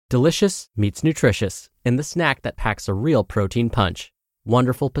Delicious meets nutritious in the snack that packs a real protein punch.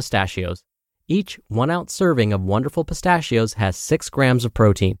 Wonderful Pistachios. Each 1-ounce serving of Wonderful Pistachios has 6 grams of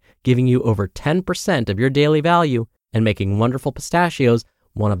protein, giving you over 10% of your daily value and making Wonderful Pistachios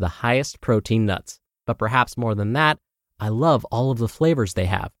one of the highest protein nuts. But perhaps more than that, I love all of the flavors they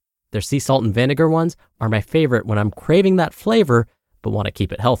have. Their sea salt and vinegar ones are my favorite when I'm craving that flavor but want to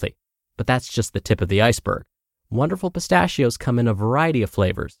keep it healthy. But that's just the tip of the iceberg. Wonderful Pistachios come in a variety of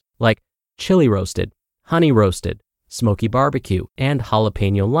flavors, like chili roasted, honey roasted, smoky barbecue, and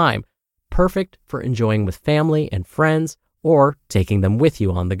jalapeno lime, perfect for enjoying with family and friends or taking them with you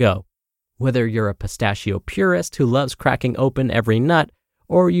on the go. Whether you're a pistachio purist who loves cracking open every nut,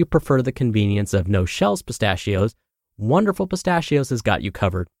 or you prefer the convenience of no-shells pistachios, Wonderful Pistachios has got you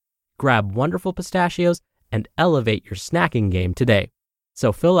covered. Grab Wonderful Pistachios and elevate your snacking game today.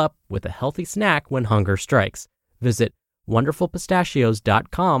 So fill up with a healthy snack when hunger strikes. Visit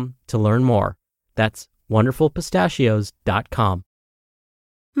wonderfulpistachios.com to learn more. That's wonderfulpistachios.com.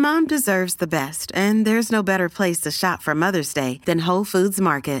 Mom deserves the best, and there's no better place to shop for Mother's Day than Whole Foods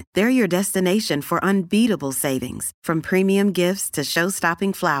Market. They're your destination for unbeatable savings, from premium gifts to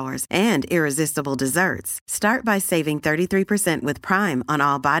show-stopping flowers and irresistible desserts. Start by saving 33% with Prime on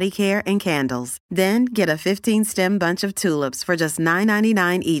all body care and candles. Then get a 15-stem bunch of tulips for just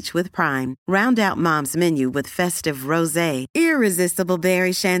 $9.99 each with Prime. Round out Mom's menu with festive rosé, irresistible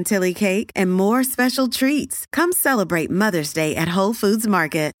berry chantilly cake, and more special treats. Come celebrate Mother's Day at Whole Foods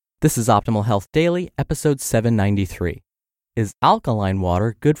Market. This is Optimal Health Daily, episode 793. Is alkaline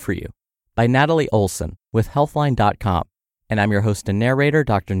water good for you? By Natalie Olsen with Healthline.com. And I'm your host and narrator,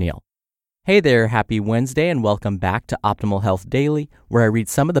 Dr. Neil. Hey there, happy Wednesday, and welcome back to Optimal Health Daily, where I read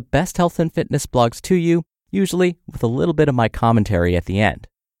some of the best health and fitness blogs to you, usually with a little bit of my commentary at the end.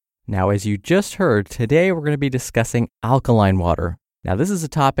 Now, as you just heard, today we're going to be discussing alkaline water. Now, this is a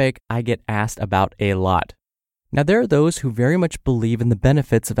topic I get asked about a lot. Now, there are those who very much believe in the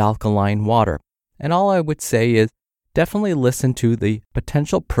benefits of alkaline water, and all I would say is definitely listen to the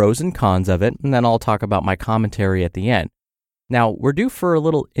potential pros and cons of it, and then I'll talk about my commentary at the end. Now, we're due for a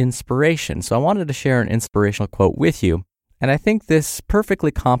little inspiration, so I wanted to share an inspirational quote with you, and I think this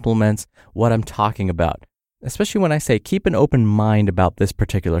perfectly complements what I'm talking about, especially when I say keep an open mind about this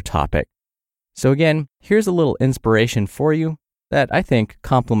particular topic. So again, here's a little inspiration for you that I think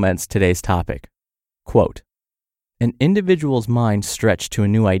complements today's topic. Quote, "An individual's mind stretched to a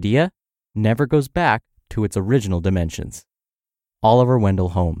new idea never goes back to its original dimensions." Oliver Wendell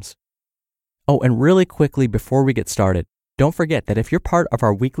Holmes. Oh, and really quickly before we get started, don't forget that if you're part of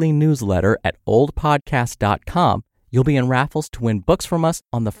our weekly newsletter at oldpodcast.com, you'll be in raffles to win books from us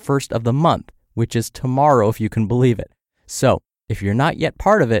on the 1st of the month, which is tomorrow if you can believe it. So, if you're not yet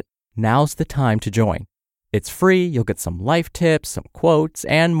part of it, now's the time to join. It's free, you'll get some life tips, some quotes,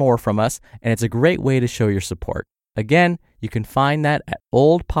 and more from us, and it's a great way to show your support. Again, you can find that at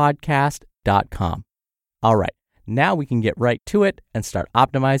oldpodcast.com. All right, now we can get right to it and start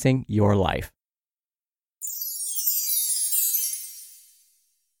optimizing your life.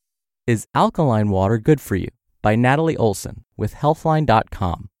 Is alkaline water good for you? By Natalie Olsen with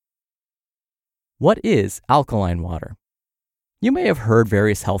Healthline.com. What is alkaline water? You may have heard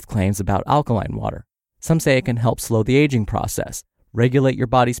various health claims about alkaline water. Some say it can help slow the aging process, regulate your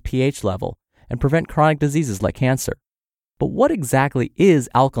body's pH level, and prevent chronic diseases like cancer. But what exactly is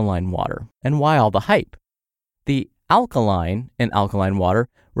alkaline water, and why all the hype? The alkaline in alkaline water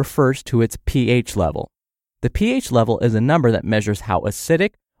refers to its pH level. The pH level is a number that measures how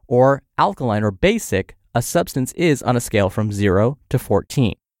acidic or alkaline or basic a substance is on a scale from 0 to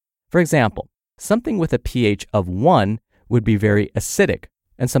 14. For example, something with a pH of 1 would be very acidic,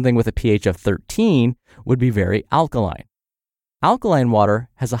 and something with a pH of 13 would be very alkaline. Alkaline water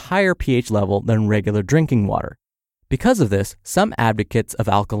has a higher pH level than regular drinking water. Because of this, some advocates of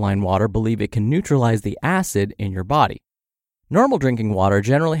alkaline water believe it can neutralize the acid in your body. Normal drinking water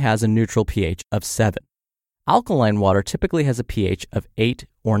generally has a neutral pH of 7. Alkaline water typically has a pH of 8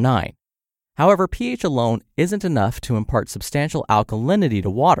 or 9. However, pH alone isn't enough to impart substantial alkalinity to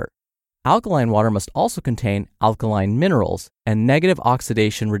water. Alkaline water must also contain alkaline minerals and negative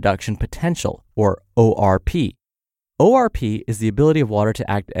oxidation reduction potential, or ORP. ORP is the ability of water to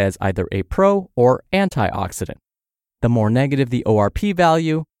act as either a pro or antioxidant. The more negative the ORP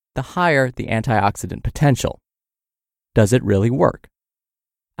value, the higher the antioxidant potential. Does it really work?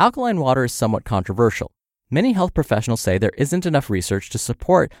 Alkaline water is somewhat controversial. Many health professionals say there isn't enough research to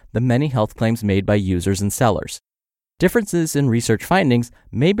support the many health claims made by users and sellers. Differences in research findings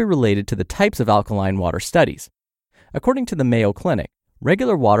may be related to the types of alkaline water studies. According to the Mayo Clinic,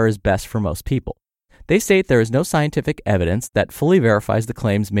 regular water is best for most people. They state there is no scientific evidence that fully verifies the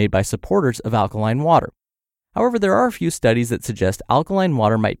claims made by supporters of alkaline water. However, there are a few studies that suggest alkaline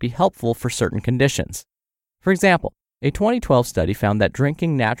water might be helpful for certain conditions. For example, a 2012 study found that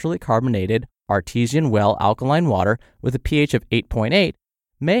drinking naturally carbonated, artesian well alkaline water with a pH of 8.8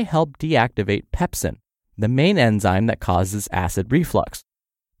 may help deactivate pepsin, the main enzyme that causes acid reflux.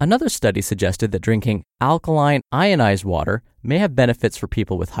 Another study suggested that drinking alkaline ionized water may have benefits for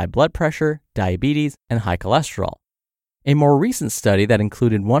people with high blood pressure, diabetes, and high cholesterol. A more recent study that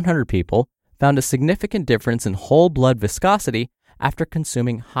included 100 people found a significant difference in whole blood viscosity after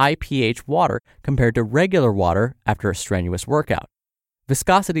consuming high pH water compared to regular water after a strenuous workout.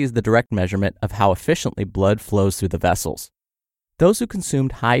 Viscosity is the direct measurement of how efficiently blood flows through the vessels. Those who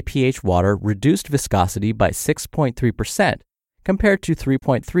consumed high pH water reduced viscosity by 6.3% compared to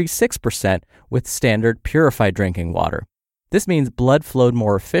 3.36% with standard purified drinking water. This means blood flowed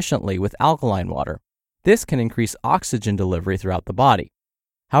more efficiently with alkaline water. This can increase oxygen delivery throughout the body.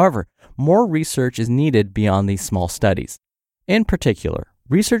 However, more research is needed beyond these small studies. In particular,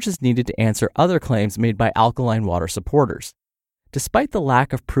 research is needed to answer other claims made by alkaline water supporters. Despite the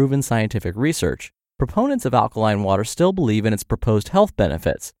lack of proven scientific research, proponents of alkaline water still believe in its proposed health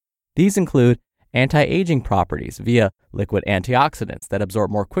benefits. These include anti-aging properties via liquid antioxidants that absorb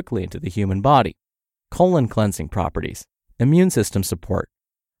more quickly into the human body, colon cleansing properties, immune system support,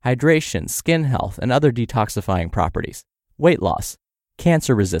 hydration, skin health, and other detoxifying properties, weight loss,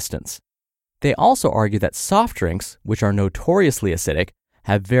 cancer resistance. They also argue that soft drinks, which are notoriously acidic,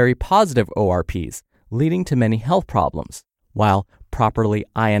 have very positive ORPs, leading to many health problems, while properly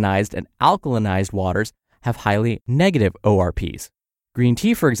ionized and alkalinized waters have highly negative ORPs. Green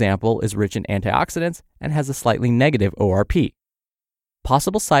tea, for example, is rich in antioxidants and has a slightly negative ORP.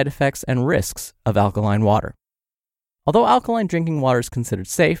 Possible side effects and risks of alkaline water. Although alkaline drinking water is considered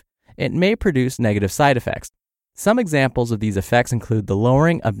safe, it may produce negative side effects. Some examples of these effects include the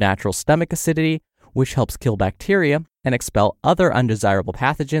lowering of natural stomach acidity, which helps kill bacteria and expel other undesirable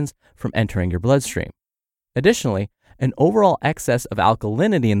pathogens from entering your bloodstream. Additionally, an overall excess of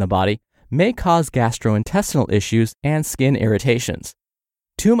alkalinity in the body may cause gastrointestinal issues and skin irritations.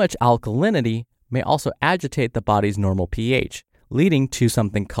 Too much alkalinity may also agitate the body's normal pH, leading to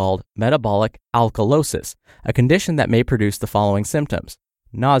something called metabolic alkalosis, a condition that may produce the following symptoms: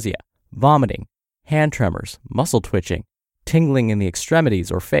 nausea, vomiting, hand tremors, muscle twitching, tingling in the extremities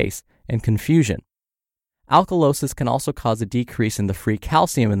or face, and confusion. Alkalosis can also cause a decrease in the free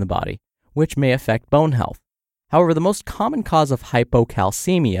calcium in the body, which may affect bone health. However, the most common cause of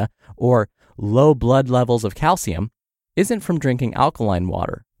hypocalcemia, or low blood levels of calcium, isn't from drinking alkaline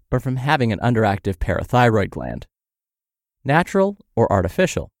water, but from having an underactive parathyroid gland. Natural or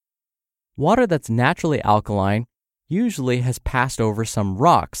artificial. Water that's naturally alkaline usually has passed over some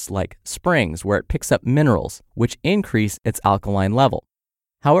rocks like springs where it picks up minerals, which increase its alkaline level.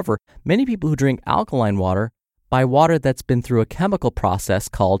 However, many people who drink alkaline water buy water that's been through a chemical process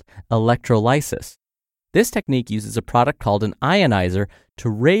called electrolysis. This technique uses a product called an ionizer to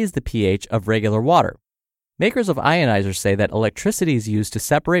raise the pH of regular water. Makers of ionizers say that electricity is used to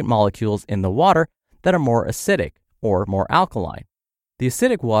separate molecules in the water that are more acidic or more alkaline. The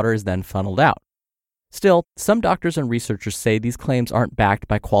acidic water is then funneled out. Still, some doctors and researchers say these claims aren't backed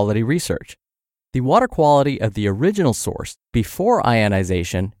by quality research. The water quality of the original source before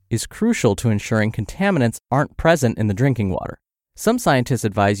ionization is crucial to ensuring contaminants aren't present in the drinking water. Some scientists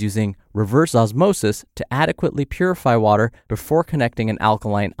advise using reverse osmosis to adequately purify water before connecting an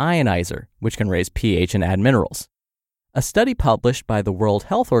alkaline ionizer, which can raise pH and add minerals. A study published by the World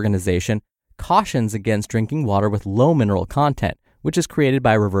Health Organization cautions against drinking water with low mineral content, which is created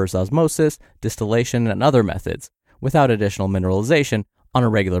by reverse osmosis, distillation, and other methods, without additional mineralization on a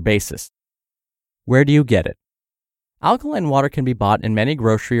regular basis. Where do you get it? Alkaline water can be bought in many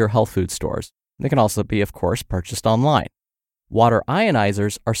grocery or health food stores. They can also be, of course, purchased online. Water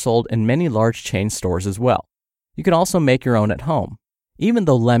ionizers are sold in many large chain stores as well. You can also make your own at home. Even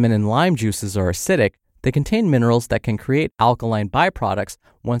though lemon and lime juices are acidic, they contain minerals that can create alkaline byproducts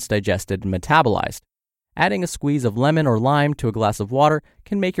once digested and metabolized. Adding a squeeze of lemon or lime to a glass of water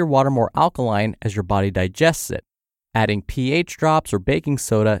can make your water more alkaline as your body digests it. Adding pH drops or baking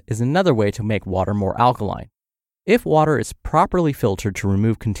soda is another way to make water more alkaline. If water is properly filtered to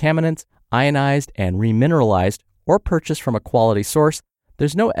remove contaminants, ionized and remineralized, or purchased from a quality source,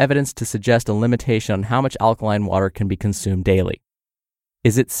 there's no evidence to suggest a limitation on how much alkaline water can be consumed daily.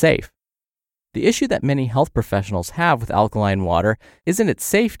 Is it safe? The issue that many health professionals have with alkaline water isn't its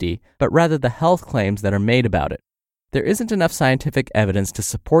safety, but rather the health claims that are made about it. There isn't enough scientific evidence to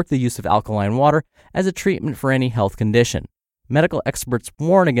support the use of alkaline water as a treatment for any health condition. medical experts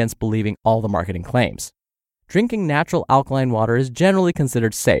warn against believing all the marketing claims. Drinking natural alkaline water is generally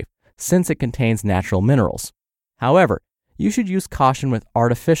considered safe since it contains natural minerals. However, you should use caution with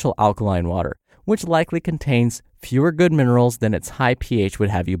artificial alkaline water, which likely contains fewer good minerals than its high pH would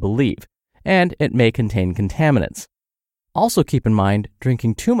have you believe, and it may contain contaminants. Also keep in mind,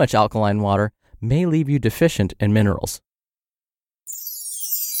 drinking too much alkaline water may leave you deficient in minerals.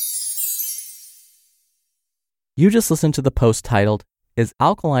 You just listened to the post titled, "Is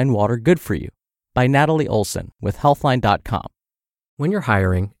Alkaline Water Good for You?" by Natalie Olsen with Healthline.com. When you're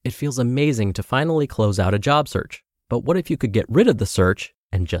hiring, it feels amazing to finally close out a job search. But what if you could get rid of the search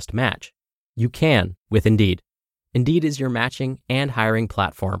and just match? You can with Indeed. Indeed is your matching and hiring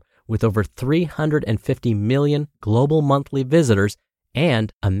platform with over 350 million global monthly visitors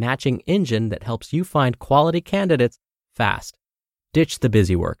and a matching engine that helps you find quality candidates fast. Ditch the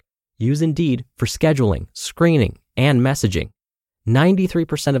busy work. Use Indeed for scheduling, screening, and messaging.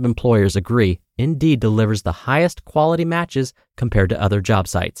 93% of employers agree Indeed delivers the highest quality matches compared to other job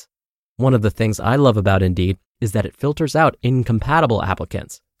sites. One of the things I love about Indeed is that it filters out incompatible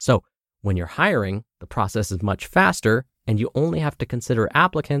applicants. So when you're hiring, the process is much faster and you only have to consider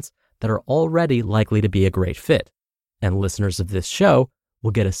applicants that are already likely to be a great fit. And listeners of this show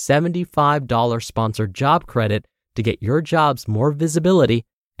will get a $75 sponsored job credit to get your jobs more visibility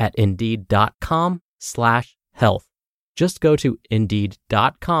at Indeed.com/health. Just go to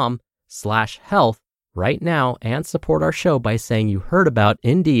Indeed.com/health right now and support our show by saying you heard about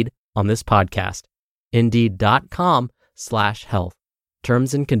Indeed on this podcast. Indeed.com/health.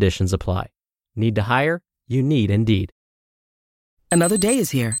 Terms and conditions apply. Need to hire? You need Indeed. Another day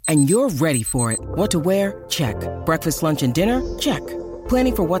is here, and you're ready for it. What to wear? Check. Breakfast, lunch, and dinner? Check.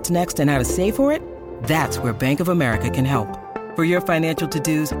 Planning for what's next and how to save for it? That's where Bank of America can help. For your financial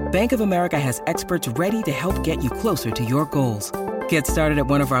to-dos, Bank of America has experts ready to help get you closer to your goals. Get started at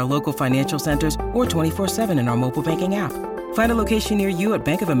one of our local financial centers or 24/7 in our mobile banking app. Find a location near you at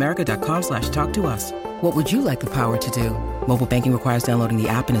bankofamerica.com/talktous. What would you like the power to do? Mobile banking requires downloading the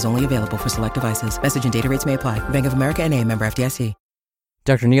app and is only available for select devices. Message and data rates may apply. Bank of America N.A., member FDIC.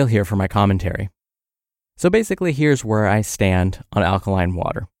 Dr. Neal here for my commentary. So basically, here's where I stand on alkaline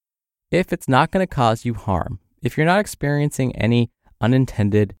water. If it's not going to cause you harm, if you're not experiencing any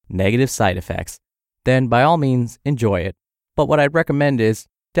unintended negative side effects, then by all means, enjoy it. But what I'd recommend is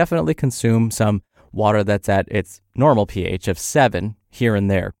definitely consume some water that's at its normal pH of 7 here and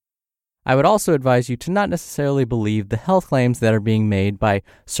there. I would also advise you to not necessarily believe the health claims that are being made by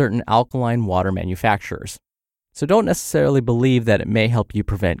certain alkaline water manufacturers. So don't necessarily believe that it may help you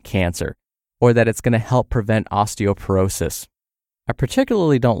prevent cancer or that it's going to help prevent osteoporosis. I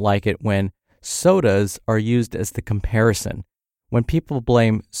particularly don't like it when sodas are used as the comparison. When people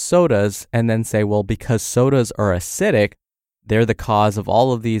blame sodas and then say, well, because sodas are acidic, they're the cause of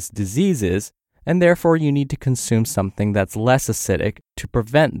all of these diseases, and therefore you need to consume something that's less acidic to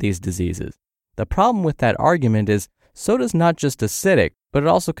prevent these diseases. The problem with that argument is soda's not just acidic, but it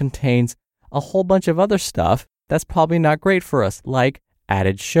also contains a whole bunch of other stuff that's probably not great for us, like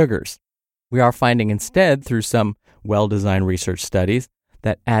added sugars. We are finding instead, through some well-designed research studies,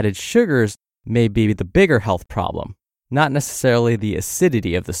 that added sugars may be the bigger health problem, not necessarily the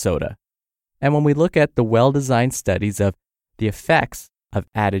acidity of the soda. And when we look at the well-designed studies of the effects of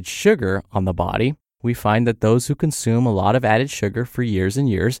added sugar on the body, we find that those who consume a lot of added sugar for years and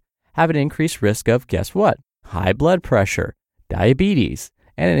years have an increased risk of, guess what? High blood pressure, diabetes,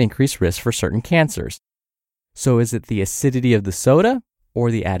 and an increased risk for certain cancers. So is it the acidity of the soda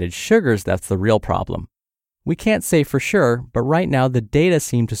or the added sugars that's the real problem? We can't say for sure, but right now the data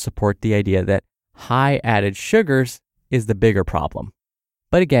seem to support the idea that high added sugars is the bigger problem.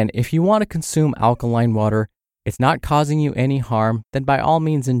 But again, if you want to consume alkaline water, it's not causing you any harm, then by all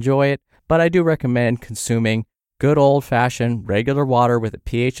means enjoy it, but I do recommend consuming good old-fashioned regular water with a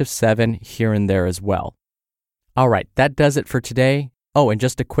pH of 7 here and there as well. All right, that does it for today. Oh, and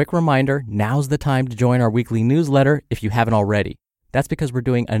just a quick reminder, now's the time to join our weekly newsletter if you haven't already. That's because we're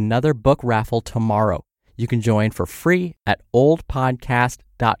doing another book raffle tomorrow. You can join for free at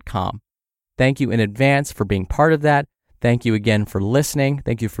oldpodcast.com. Thank you in advance for being part of that. Thank you again for listening.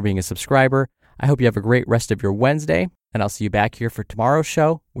 Thank you for being a subscriber. I hope you have a great rest of your Wednesday, and I'll see you back here for tomorrow's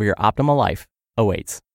show where your optimal life awaits.